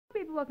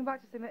people, welcome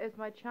back to something that is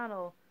my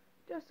channel.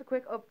 Just a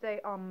quick update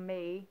on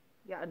me.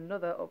 Yet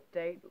another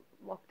update.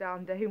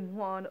 Lockdown day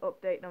 1,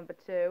 update number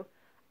 2.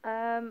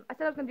 I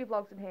said I was going to do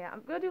vlogs in here.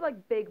 I'm going to do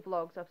like big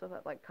vlogs of stuff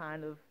that's like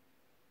kind of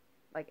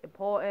like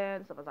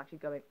important, stuff that's actually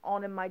going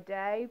on in my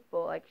day,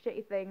 but like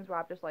shitty things where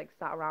I've just like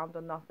sat around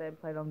done nothing,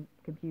 played on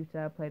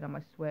computer, played on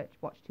my Switch,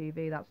 watched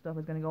TV, that stuff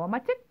is going to go on my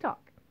TikTok.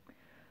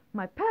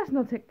 My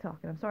personal TikTok.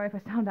 And I'm sorry if I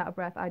sound out of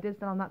breath. I did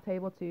stand on that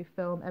table to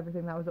film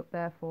everything that was up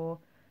there for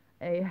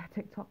a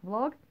TikTok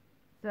vlog,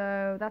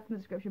 so that's in the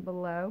description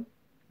below.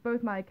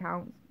 Both my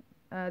accounts.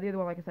 The other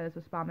one, like I said, is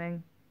for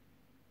spamming.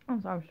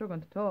 I'm sorry, I'm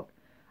struggling to talk.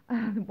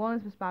 One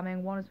is for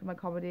spamming, one is for my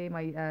comedy,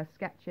 my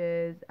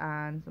sketches,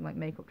 and some like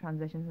makeup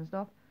transitions and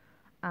stuff.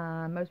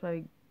 And most of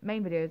my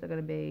main videos are going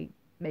to be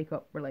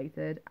makeup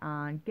related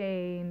and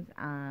games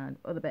and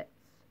other bits.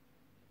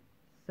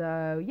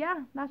 So yeah,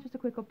 that's just a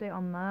quick update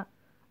on that.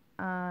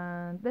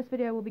 And this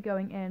video will be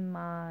going in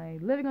my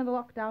Living Under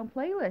Lockdown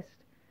playlist.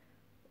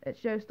 It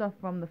shows stuff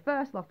from the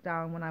first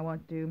lockdown when I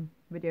wanted to do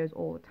videos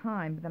all the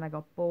time, but then I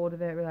got bored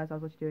of it, realised I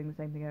was literally doing the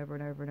same thing over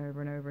and over and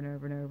over and over and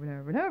over and over and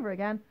over and over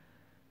again.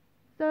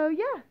 So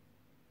yeah,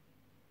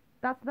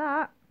 that's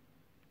that.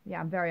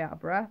 Yeah, I'm very out of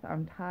breath,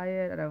 I'm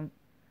tired,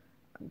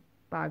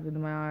 bags under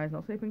my eyes,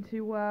 not sleeping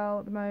too well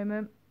at the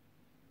moment.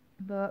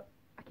 But,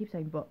 I keep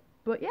saying but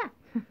yeah.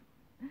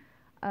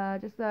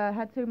 Just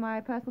head to my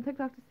personal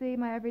TikTok to see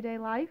my everyday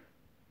life,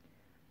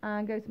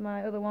 and go to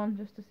my other one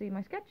just to see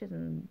my sketches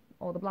and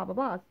all the blah blah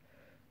blahs.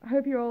 I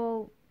hope you're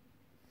all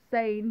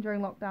sane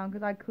during lockdown,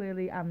 because I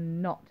clearly am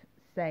not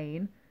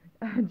sane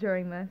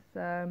during this.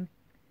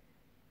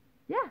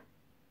 Yeah.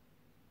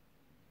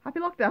 Happy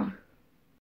lockdown.